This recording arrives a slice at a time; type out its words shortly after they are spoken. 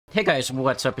Hey guys,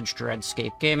 what's up? It's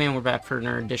Dreadscape Gaming. We're back for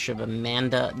another edition of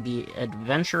Amanda the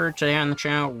Adventurer. Today on the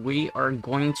channel, we are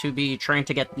going to be trying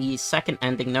to get the second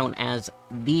ending known as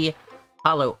the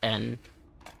Hollow End.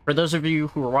 For those of you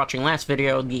who were watching last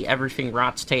video, the Everything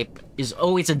Rots tape is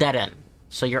always a dead end.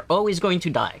 So you're always going to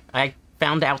die. I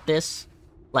found out this,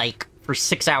 like, for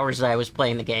 6 hours that I was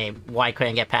playing the game. Why I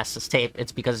couldn't get past this tape?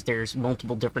 It's because there's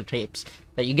multiple different tapes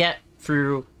that you get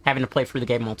through having to play through the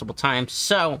game multiple times.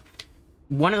 So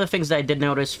one of the things that I did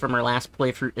notice from our last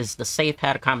playthrough is the save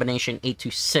had a combination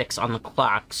 826 on the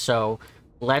clock, so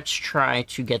let's try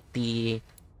to get the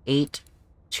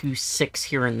 826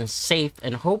 here in the safe,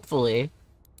 and hopefully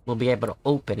we'll be able to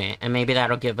open it, and maybe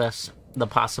that'll give us the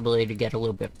possibility to get a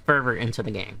little bit further into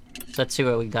the game. So let's see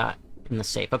what we got in the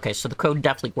safe. Okay, so the code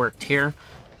definitely worked here.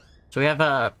 So we have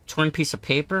a torn piece of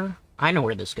paper. I know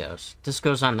where this goes. This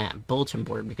goes on that bulletin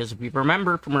board, because if you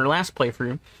remember from our last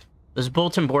playthrough, this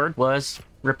bulletin board was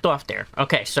ripped off there.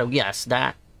 Okay, so yes,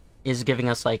 that is giving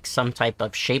us, like, some type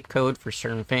of shape code for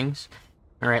certain things.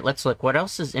 Alright, let's look. What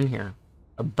else is in here?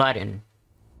 A button.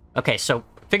 Okay, so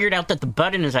figured out that the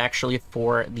button is actually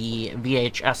for the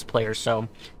VHS player, so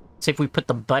let's see if we put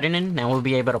the button in. Now we'll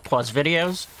be able to pause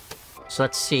videos. So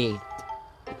let's see.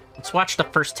 Let's watch the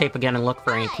first tape again and look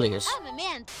for any clues.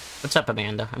 What's up,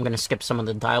 Amanda? I'm gonna skip some of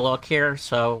the dialogue here,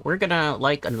 so we're gonna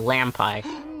like a lamb pie.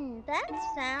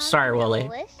 Sorry, Wooly.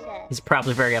 He's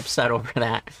probably very upset over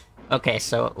that. Okay,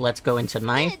 so let's go into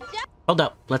knife. Hold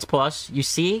up, let's pause. You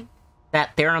see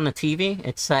that there on the TV?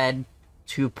 It said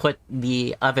to put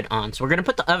the oven on. So we're gonna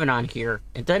put the oven on here.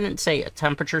 It didn't say a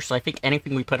temperature, so I think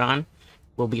anything we put on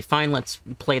will be fine. Let's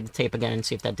play the tape again and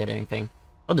see if that did anything.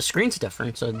 Oh, the screen's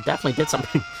different, so it definitely did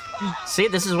something. See,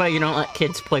 this is why you don't let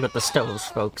kids play with the stoves,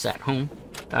 folks, at home.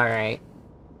 Alright.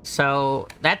 So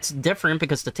that's different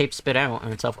because the tape spit out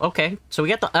on itself. Okay, so we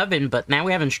got the oven, but now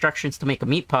we have instructions to make a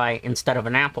meat pie instead of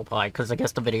an apple pie, because I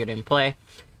guess the video didn't play.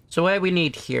 So what do we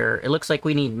need here? It looks like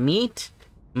we need meat,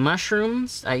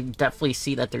 mushrooms. I definitely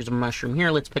see that there's a mushroom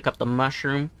here. Let's pick up the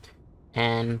mushroom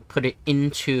and put it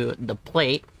into the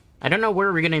plate. I don't know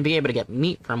where we're going to be able to get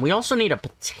meat from. We also need a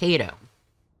potato.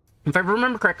 If I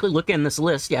remember correctly, looking in this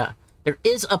list, yeah, there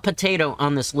is a potato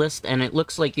on this list, and it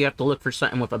looks like you have to look for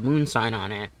something with a moon sign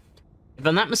on it. If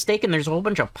I'm not mistaken, there's a whole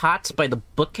bunch of pots by the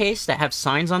bookcase that have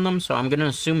signs on them, so I'm gonna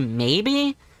assume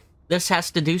maybe this has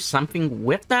to do something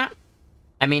with that.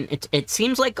 I mean, it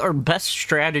seems like our best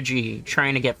strategy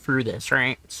trying to get through this,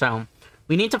 right? So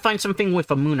we need to find something with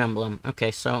a moon emblem.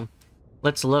 Okay, so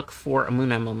let's look for a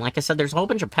moon emblem. Like I said, there's a whole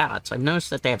bunch of pots. I've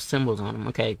noticed that they have symbols on them.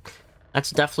 Okay,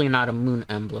 that's definitely not a moon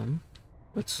emblem.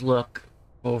 Let's look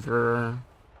over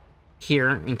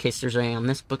here in case there's any on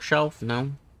this bookshelf.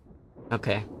 No?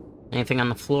 Okay. Anything on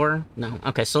the floor? No.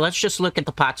 Okay, so let's just look at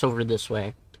the pots over this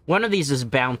way. One of these is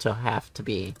bound to have to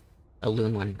be a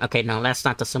loon one. Okay, no, that's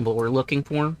not the symbol we're looking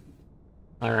for.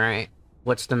 Alright.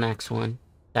 What's the next one?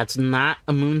 That's not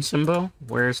a moon symbol.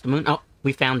 Where's the moon? Oh,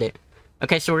 we found it.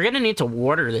 Okay, so we're gonna need to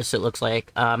water this, it looks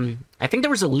like. I think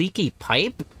there was a leaky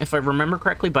pipe, if I remember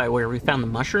correctly, by where we found the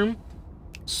mushroom.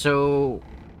 So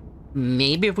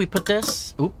maybe if we put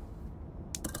this... Oop.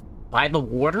 By the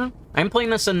water? I'm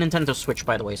playing this on Nintendo Switch,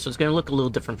 by the way, so it's gonna look a little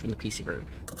different from the PC version.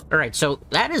 Alright, so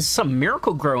that is some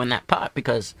miracle grow in that pot,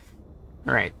 because...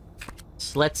 Alright,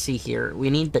 so let's see here. We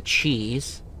need the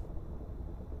cheese.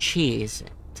 Cheese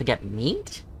to get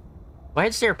meat? Why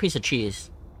is there a piece of cheese?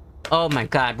 Oh my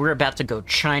god, we're about to go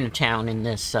Chinatown in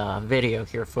this video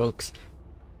here, folks.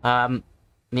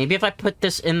 Maybe if I put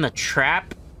this in the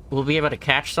trap, we'll be able to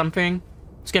catch something.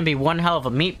 It's gonna be one hell of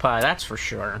a meat pie, that's for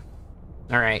sure.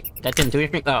 Alright, that didn't do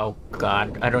anything. Oh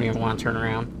god, I don't even want to turn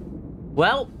around.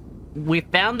 Well, we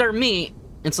found our meat.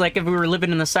 It's like if we were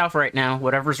living in the South right now,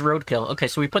 whatever's roadkill. Okay,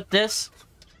 so we put this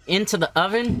into the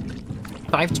oven,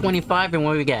 525, and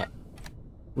what do we get?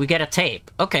 We get a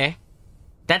tape. Okay.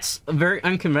 That's a very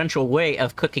unconventional way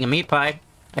of cooking a meat pie.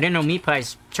 I didn't know meat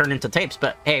pies turn into tapes,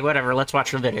 but hey, whatever, let's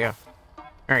watch the video.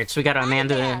 Alright, so we got an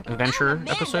Amanda Adventurer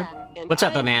episode. What's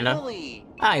up, Amanda? Wooly.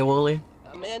 Hi, Wooly.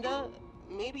 Amanda,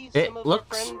 maybe It some of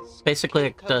looks our friends basically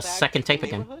like come the back second to tape the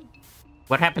again. neighborhood?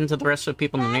 What happened to the rest of the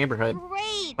people in the neighborhood?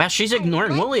 Great. Wow, she's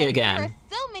ignoring Wooly again.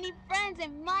 So many friends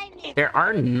in my neighborhood. There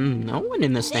are no one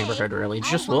in this neighborhood, really.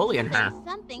 It's just Wooly and her.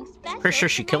 Pretty sure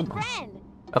she killed them.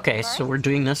 Okay, so we're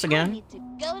doing this again? Need to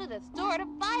go to the store to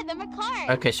buy them a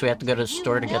card. Okay, so we have to go to the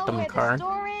store to get them a card.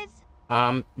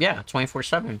 Yeah,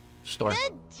 24/7 store.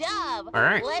 Good job.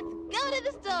 Alright. Let's go to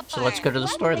the store. So let's go to the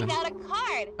store then. Pick out a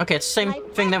card. Okay, it's the same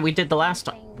thing that we did the last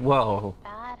time. Whoa.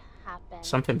 Bad happened.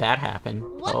 Something bad happened.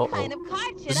 What kind of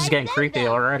card should This is I getting send creepy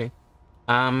them? already.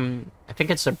 I think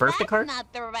it's a birthday card? That's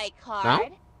not the right No?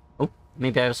 card. Oh,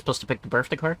 maybe I was supposed to pick the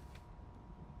birthday card?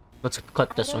 Let's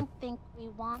click this I one. don't think we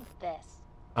want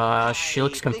this. She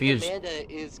looks confused. Amanda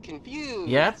is confused.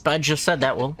 Yep, I just said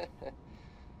that, Will.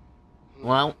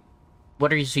 Well,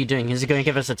 what is he doing? Is he going to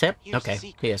give us a tip? Here's Okay, the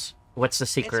secret. he is. What's the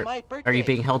It's secret? my Are you birthday.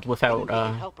 being held Maybe without, we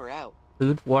can help her out.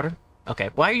 food, water? Okay,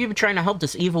 why are you even trying to help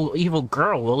this evil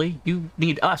girl, Willie? You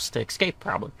need us to escape,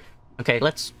 probably. Okay,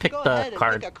 let's pick Go the ahead and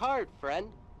card. pick a card, friend.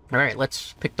 Alright,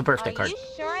 let's pick the birthday Are card. you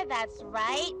sure that's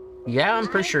right? Yeah, I'm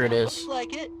pretty sure it is. Looks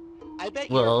like it. I bet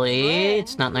Willie, your friend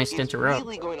it's not nice to is interrupt.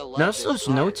 really going to love Notice this those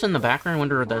card. notes in the background? I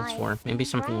wonder what that's My for. Maybe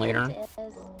something friend later.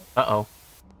 is- Uh-oh.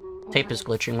 Tape is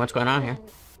glitching. What's going on here?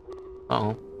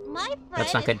 Uh-oh. My friend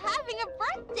That's not good. is having a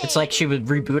birthday. It's like she would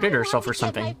rebooted herself or I want to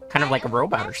something. get my Kind of like a friend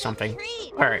robot or special something.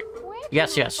 treat. Alright. Where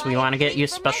Yes, can yes, buy we want to get you a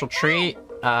for my special friend? treat.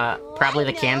 Probably the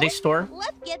I candy know. store.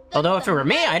 Let's get them Although if it some were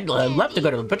me, nice I'd love to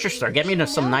go to the candy. butcher store. Get me to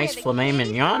some You know nice where the filet candy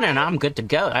mignon store and is? I'm good to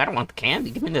go. I don't want the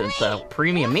candy. Give me the Great.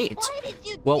 premium Why meats. did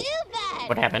you Whoa, do that?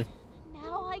 what happened?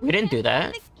 Now I We didn't do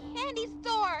can't that. find the candy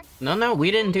store. No, we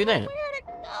didn't do that. Where to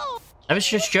go? I was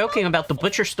just joking about the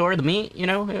butcher store, the meat, you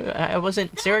know? I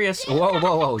wasn't serious.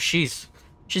 Whoa. She's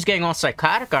getting all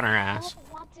psychotic on her I ass.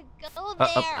 don't want to go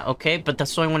there. Okay, but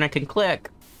that's the only one I can click.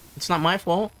 It's not my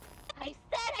fault. I said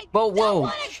I Whoa. don't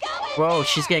want to go in Whoa, there.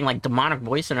 she's getting like demonic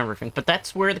voice and everything. But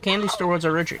that's where the candy store was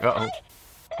originally. Uh-oh.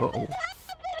 Uh-oh. Happening.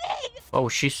 Oh,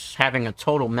 she's having a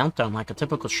total meltdown like a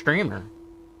typical streamer.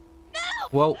 No.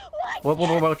 Whoa. What?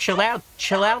 Whoa. Chill out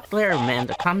there,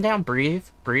 Amanda. Calm down. Breathe.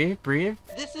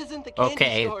 This isn't the candy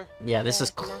Okay. store. Yeah, this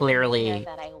is There's nothing clearly here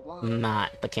that I want.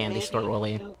 not the candy Maybe store,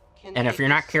 Willie. you can And if make you're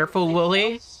not careful, something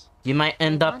Willie, else? you might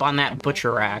end I up want on to that give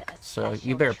butcher my rack. friend a So you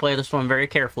special better play treat. this one very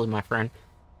carefully, my friend.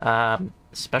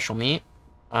 Special meat.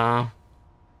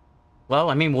 Well,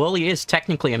 I mean, Willie is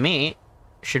technically a meat.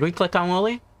 Should we click on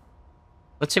Willie?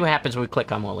 Let's see what happens when we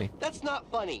click on Willie. That's not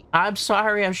funny. I'm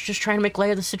sorry, I was just trying to make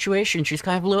light of the situation. She's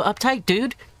kind of a little uptight,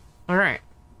 dude. Alright.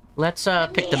 Let's,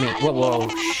 pick the meat. Whoa,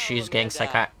 she's getting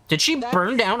psychotic. Did she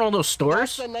burn down all those That's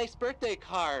stores? a nice birthday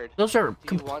card. Those are Do you want to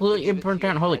completely give it to burnt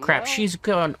your down. Holy friend crap, now? she's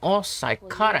gone all Will you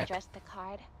psychotic. address the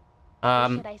card? Who should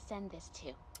Um, I send this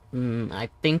to? I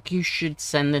think you should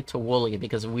send it to Wooly,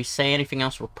 because if we say anything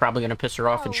else, we're probably gonna piss her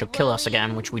off and she'll kill us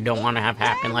again, which we don't want to have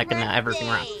happen, like in the everything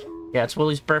round. Yeah, it's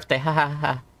Wooly's birthday, ha ha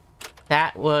ha.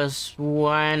 That was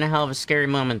one hell of a scary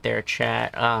moment there,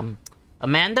 chat.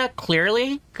 Amanda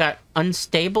clearly got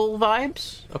unstable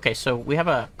vibes. Okay, so we have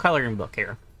a coloring book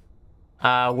here.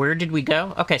 Where did we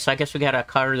go? Okay, so I guess we gotta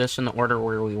color this in the order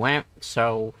where we went.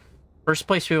 So, first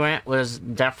place we went was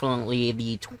definitely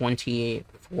the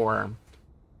 24/7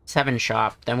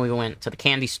 shop. Then we went to the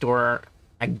candy store.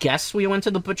 I guess we went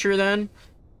to the butcher then.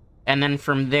 And then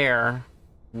from there,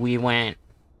 we went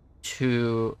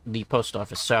to the post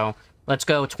office. So, let's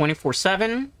go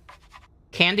 24/7,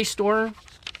 candy store,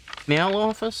 mail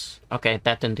office. Okay,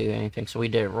 that didn't do anything, so we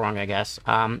did it wrong, I guess.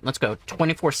 Let's go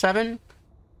 24/7.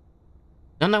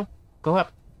 No, go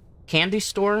up. Candy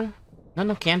store.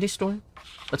 No, candy store.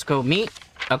 Let's go meat.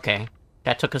 Okay,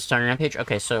 that took us to our page.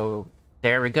 Okay, so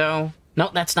there we go. No,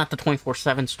 that's not the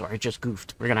 24/7 store. I just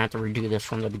goofed. We're gonna have to redo this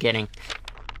from the beginning.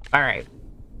 All right,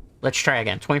 let's try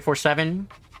again. 24/7,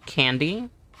 candy,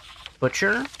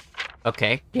 butcher.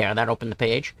 Okay, yeah, that opened the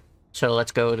page. So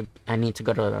let's go to, I need to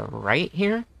go to the right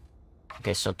here.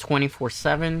 Okay, so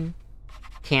 24/7,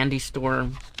 candy store,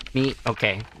 meat.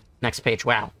 Okay, next page.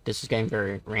 Wow, this is getting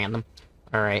very random.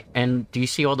 All right, and do you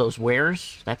see all those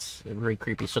wares? That's really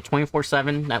creepy. So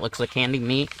 24/7, that looks like candy,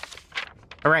 meat.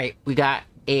 All right, we got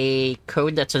a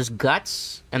code that says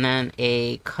guts, and then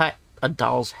a cut a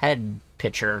doll's head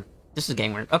picture. This is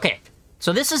getting weird. Okay,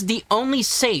 so this is the only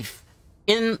safe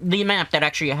in the map that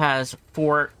actually has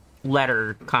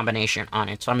 4-letter combination on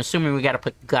it. So I'm assuming we got to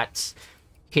put guts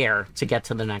here to get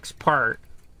to the next part.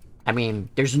 I mean,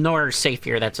 there's no other safe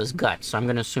here that says guts, so I'm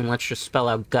gonna assume let's just spell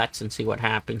out guts and see what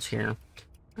happens here.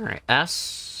 Alright,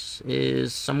 S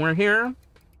is somewhere here.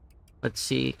 Let's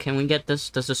see, can we get this?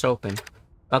 Does this open?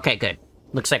 Okay, good.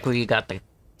 Looks like we got the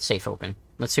safe open.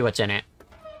 Let's see what's in it.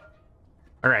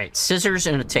 Alright, scissors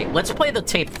and a tape. Let's play the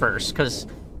tape first, because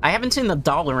I haven't seen the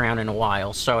doll around in a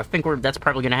while, so I think that's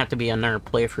probably gonna have to be another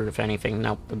playthrough, if anything.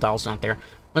 Nope, the doll's not there.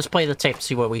 Let's play the tape and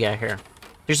see what we got here.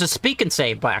 There's a speak and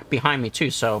save back behind me, too,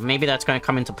 so maybe that's going to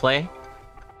come into play.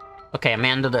 Okay,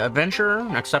 Amanda the Adventurer.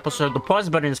 Next episode. The pause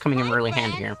button is coming in really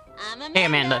handy here. Hey,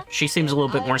 Amanda. She seems a little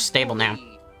bit more stable now.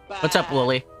 What's up,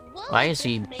 Willie? Why is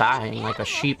he buying like a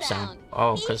sheep sound?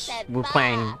 Oh, because we're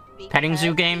playing petting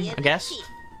zoo game, I guess?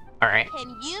 Alright. Can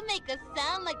you make a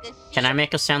sound like a sheep? Can I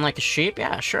make a sound like a sheep?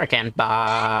 Yeah, sure I can.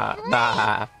 Ba,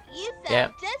 ba. You sound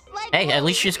Yep. just like Hey, at least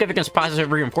Willie. she's giving us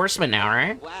positive reinforcement now,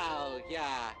 right? Wow, yeah,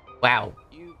 Wow.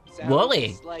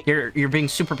 Wooly, you're being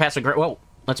super passive. Whoa,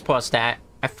 let's pause that.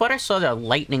 I thought I saw the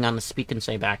lightning on the speak and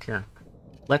say back here.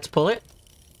 Let's pull it.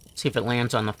 See if it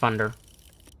lands on the thunder.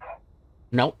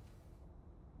 Nope.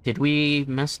 Did we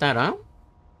mess that up?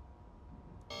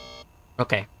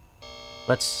 Okay.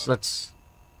 Let's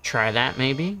try that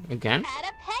maybe again.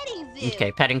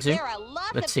 Okay, petting zoo.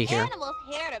 Let's see here.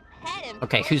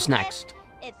 Okay, who's next?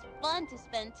 It's fun to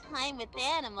spend time with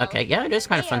animals. Okay, yeah, it is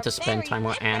kind of fun to spend time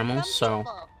with animals, so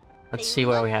let's see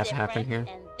what we have happen here.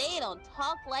 And they don't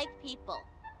talk like people.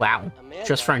 Wow,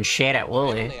 just throwing shade at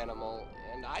Wooly.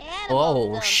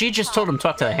 Oh, she just told him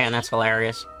talk to the hand, that's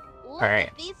hilarious.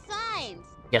 Alright.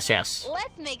 Yes, yes.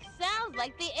 Let's make sounds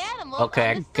like the animals.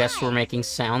 Okay, I guess we're making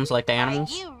sounds like the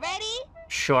animals. Are you ready?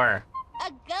 Sure.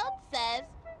 A goat says...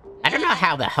 I don't know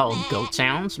how the hell goat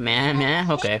sounds. Meh, meh.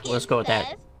 Okay, let's go with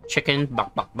that. Chicken,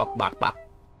 bok, bok, bok, bok, bok.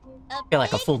 I feel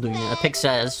like a fool doing it. A pig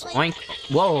says, oink.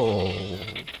 Whoa.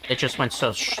 It just went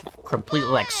so completely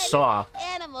like saw.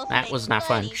 That was not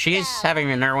fun. She's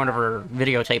having another one of her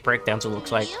videotape breakdowns, it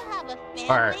looks like.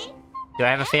 Or, do I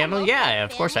have a family? Yeah,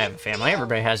 of course I have a family.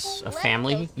 Everybody has a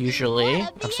family, usually,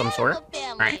 of some sort.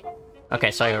 Alright.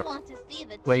 Okay, so,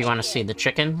 where you want to see? The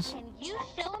chickens? Can you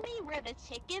show me where the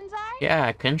chickens are? Yeah,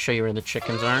 I can show you where the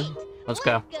chickens are. Let's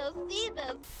go.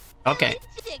 Okay,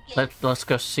 let's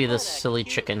go see the silly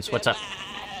chickens. What's up?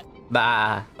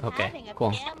 Bah. Okay,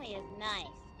 cool.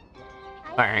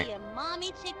 Alright.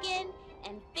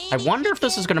 I wonder if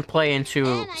this is going to play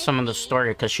into some of the story,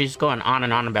 because she's going on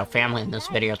and on about family in this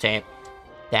videotape.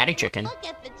 Daddy chicken.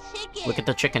 Look at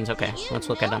the chickens. Okay, let's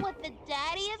look at them.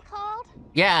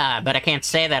 Yeah, but I can't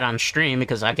say that on stream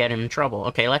because I get in trouble.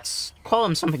 Okay, let's call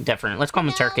him something different. Let's call him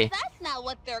a turkey. That's not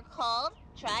what they're called.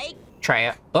 Try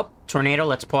it. Oh, tornado.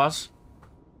 Let's pause.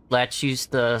 Let's use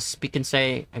the speak and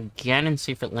say again and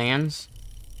see if it lands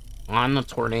on the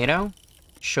tornado.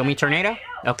 Show me tornado.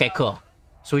 Okay, cool.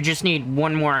 So we just need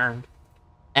one more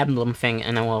emblem thing,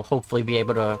 and then we'll hopefully be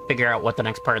able to figure out what the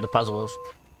next part of the puzzle is.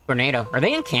 Tornado. Are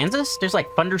they in Kansas? There's like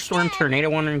thunderstorm, tornado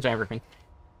warnings, everything.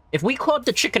 If we called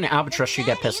the chicken albatross, you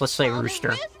get pissed. Let's say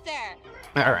rooster.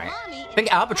 Alright. I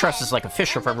think albatross is like a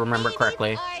fish, if I remember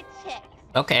correctly.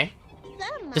 Okay.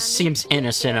 This seems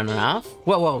innocent enough.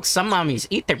 Whoa, whoa, some mommies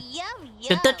eat their...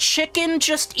 Did the chicken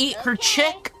just eat her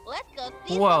chick?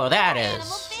 Whoa, that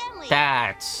is...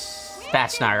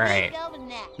 That's not right.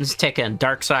 Let's take a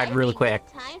dark side really quick.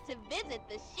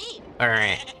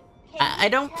 Alright. I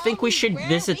don't think we should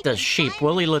visit the sheep.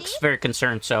 Willie looks very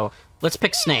concerned, so let's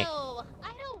pick snake.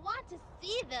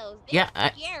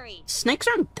 Yeah, snakes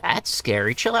aren't that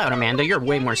scary. Chill out, Amanda. You're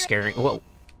way more scary. Whoa.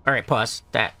 Alright, pause.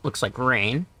 That looks like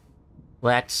rain.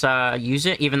 Let's use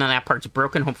it, even though that part's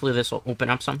broken. Hopefully this will open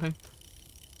up something.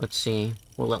 Let's see.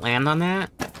 Will it land on that?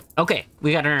 Okay,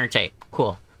 we got another tape.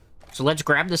 Cool. So let's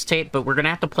grab this tape, but we're gonna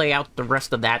have to play out the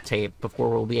rest of that tape before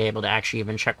we'll be able to actually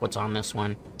even check what's on this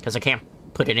one. Because I can't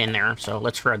put it in there, so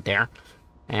let's throw it there.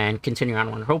 And continue on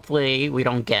one. Hopefully we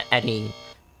don't get any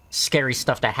scary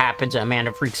stuff that happens and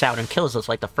Amanda freaks out and kills us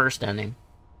like the first ending.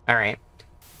 Alright.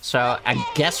 So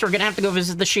I guess we're gonna have to go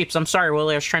visit the sheeps. I'm sorry,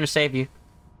 Willie, I was trying to save you.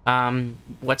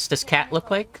 What's this cat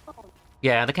look like?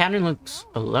 Yeah, the cat looks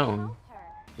alone.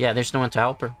 Yeah, there's no one to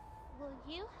help her. Will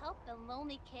you help the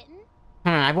lonely kitten?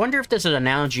 I wonder if this is an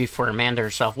analogy for Amanda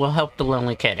herself. We'll help the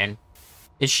lonely kitten.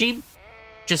 Is she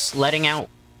just letting out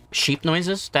sheep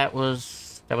noises? That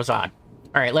was odd.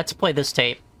 Alright, let's play this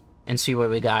tape and see what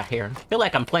we got here. I feel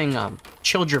like I'm playing a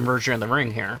children version of The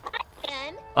Ring here.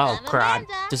 Oh, crud.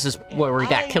 This is where we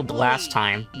got killed the last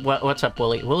time. What's up,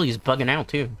 Willie? Willie's bugging out,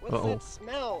 too.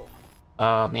 Uh-oh.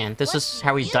 Oh, man. This is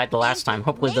how we died the last time.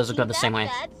 Hopefully it doesn't go the same way.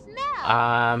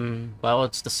 Well,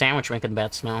 it's the sandwich making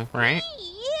bad smell, right?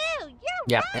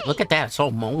 Yeah, look at that. It's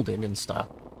all molded and stuff.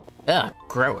 Ugh,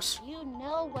 gross.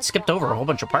 It skipped over a whole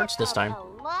bunch of parts this time.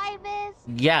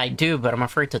 Yeah, I do, but I'm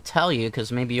afraid to tell you,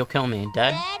 because maybe you'll kill me.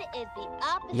 Dead?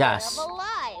 Yes.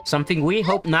 Something we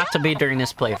hope not to be during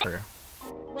this playthrough.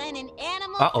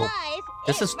 Uh-oh.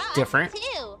 This is different.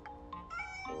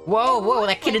 Whoa, whoa,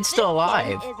 that kitten's still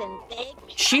alive.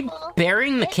 She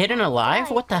burying the kitten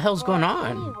alive? What the hell's going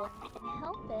on?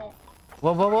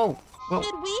 Whoa, whoa, whoa. Whoa.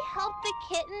 Should we help the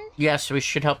kitten? Yes, we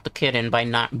should help the kitten by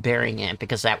not burying it,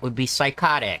 because that would be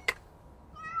psychotic.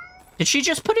 Did she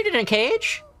just put it in a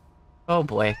cage? Oh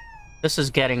boy. This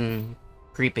is getting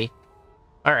creepy.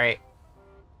 Alright.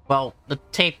 Well, the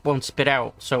tape won't spit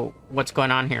out, so what's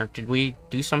going on here? Did we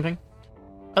do something?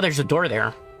 Oh, there's a door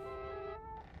there.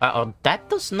 Uh-oh, that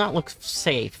does not look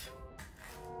safe.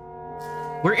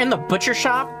 We're in the butcher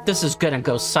shop? This is gonna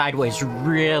go sideways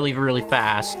really, really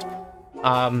fast.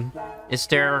 Is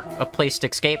there a place to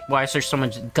escape? Why is there so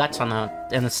much guts on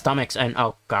in the stomachs? And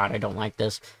oh god, I don't like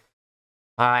this.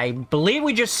 I believe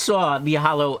we just saw the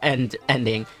hollow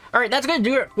ending. Alright, that's gonna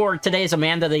do it for today's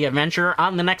Amanda the Adventurer.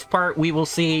 On the next part, we will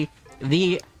see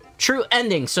the true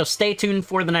ending, so stay tuned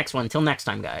for the next one. Till next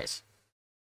time, guys.